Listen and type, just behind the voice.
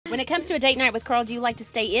it comes to a date night with Carl, do you like to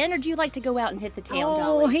stay in or do you like to go out and hit the town,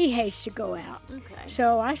 Dolly? Oh, he hates to go out. Okay.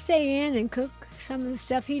 So I stay in and cook some of the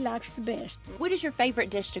stuff he likes the best. What is your favorite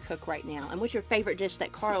dish to cook right now? And what's your favorite dish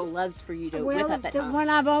that Carl loves for you to whip up at the home? one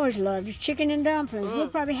I've always loved is chicken and dumplings. We'll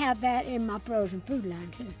probably have that in my frozen food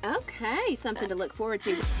line, too. Okay, something to look forward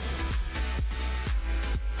to.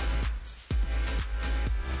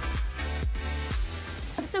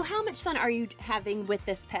 So how much fun are you having with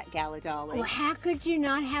this pet gala, Dolly? Well, how could you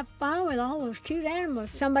not have fun with all those cute animals?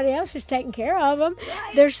 Somebody else is taking care of them.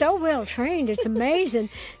 Right. They're so well trained. It's amazing.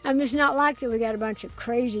 I mean, it's not like that we got a bunch of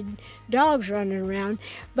crazy dogs running around,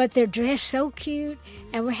 but they're dressed so cute,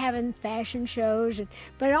 and we're having fashion shows.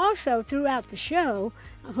 But also throughout the show,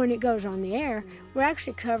 when it goes on the air, we're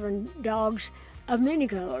actually covering dogs of many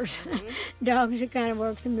colors. Dogs that kind of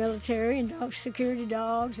work the military, and dogs, security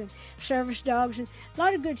dogs, and service dogs, and a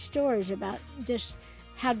lot of good stories about just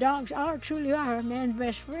how dogs truly are a man's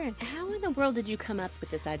best friend. How in the world did you come up with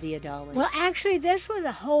this idea, Dolly? Well, actually, this was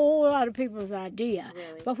a whole lot of people's idea.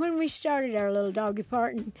 Really? But when we started our little Dolly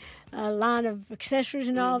Parton line of accessories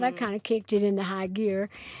and all, that kind of kicked it into high gear.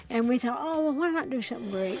 And we thought, oh, well, why not do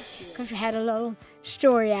something great? Because we had a little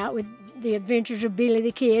story out with the adventures of Billy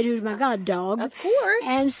the Kid, who's my god dog. Of course.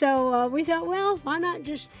 And so we thought, well, why not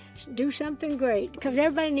just do something great? Because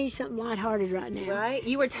everybody needs something lighthearted right now. Right?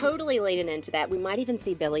 You were totally leaning into that. We might even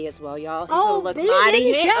see Billy as well, y'all. He's Oh, gonna look Billy's mighty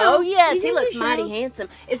in the handsome. show. Oh, yes, He's he in the looks mighty show. handsome.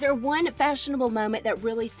 Is there one fashionable moment that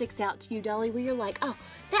really sticks out to you, Dolly, where you're like, oh,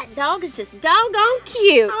 that dog is just doggone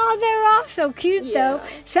cute? Oh, they're all so cute, Yeah. though.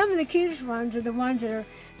 Some of the cutest ones are the ones that are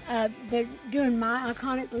they're doing my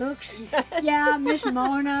iconic looks. Yes. Yeah, Miss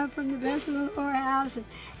Mona from the Best Little Whorehouse,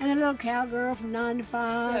 and the little cowgirl from 9 to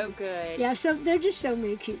 5. So good. Yeah, so they're just so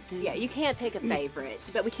many cute things. Yeah, you can't pick a favorite,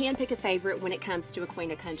 but we can pick a favorite when it comes to a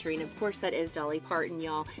queen of country, and of course that is Dolly Parton,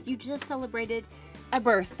 y'all. You just celebrated a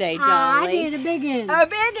birthday, Dolly. I did a big one. A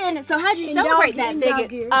big one. So how did you In celebrate dog- that in big dog one?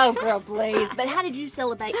 years. Oh, girl, please. But how did you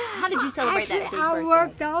celebrate? How did you celebrate Actually, that big I birthday?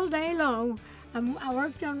 worked all day long. I'm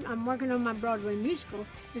working on my Broadway musical.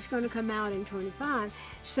 It's going to come out in 25.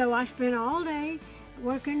 So I spent all day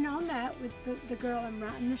working on that with the girl I'm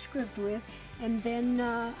writing the script with. And then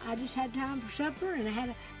I just had time for supper, and I had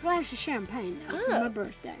a glass of champagne for my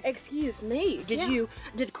birthday. Excuse me.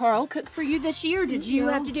 Did Carl cook for you this year? Did you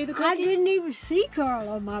have to do the cooking? I didn't even see Carl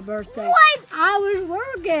on my birthday. What? I was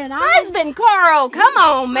working. Husband Carl, come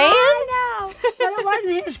on, man. I know, but it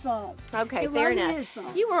wasn't his fault. Okay, It fair wasn't enough. his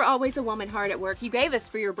fault. You were always a woman hard at work. You gave us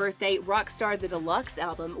for your birthday Rockstar the Deluxe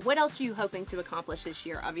album. What else are you hoping to accomplish this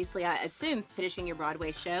year? Obviously, I assume finishing your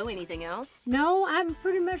Broadway show. Anything else? No, I'm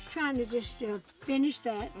pretty much trying to just finish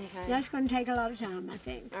that. Okay. That's going to take a lot of time, I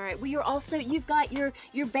think. All right. Well, you've got your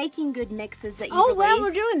baking good mixes that you Oh, released. well,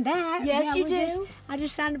 we're doing that. Yes, Yeah, you we do. I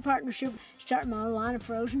just signed a partnership, starting my own line of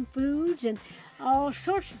frozen foods and all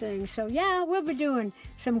sorts of things. So, yeah, we'll be doing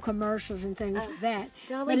some commercials and things with that.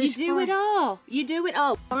 Dolly, But you it's do fun. it all. You do it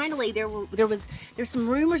all. Finally, there's some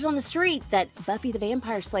rumors on the street that Buffy the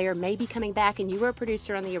Vampire Slayer may be coming back, and you were a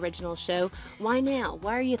producer on the original show. Why now?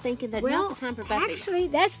 Why are you thinking that Well, now's the time for Buffy? actually,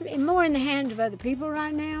 that's more in the hands of other people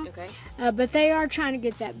right now. Okay. But they are trying to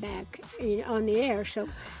get that back on the air, so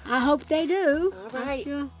I hope they do. All right.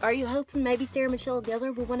 Are you hoping maybe Sarah Michelle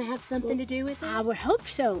Gellar will want to have something to do with it? I would hope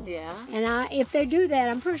so. Yeah. And if they do that,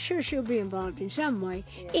 I'm pretty sure she'll be involved in some way,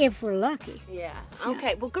 if we're lucky. Yeah.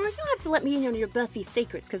 Okay. Well, girl, you'll have to let me in on your Buffy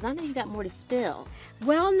secrets, because I know you got more to spill.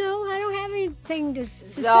 Well, no, I don't have anything to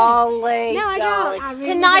say. Dolly, No, I Dolly. don't. I really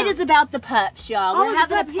Tonight don't. is about the pups, y'all. We're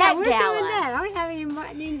having a pet yeah, we're gala. doing that. I don't have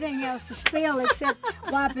anything else to spill except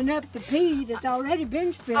wiping up the pee that's already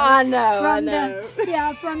been spilled. I know,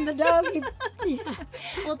 from from the doggy. Yeah.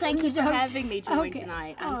 Well, thank you for having me join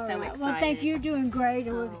tonight. I'm All so right. excited. Well, thank you. You're doing great.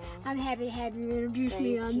 And I'm happy to have you introduce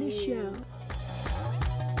me on this show.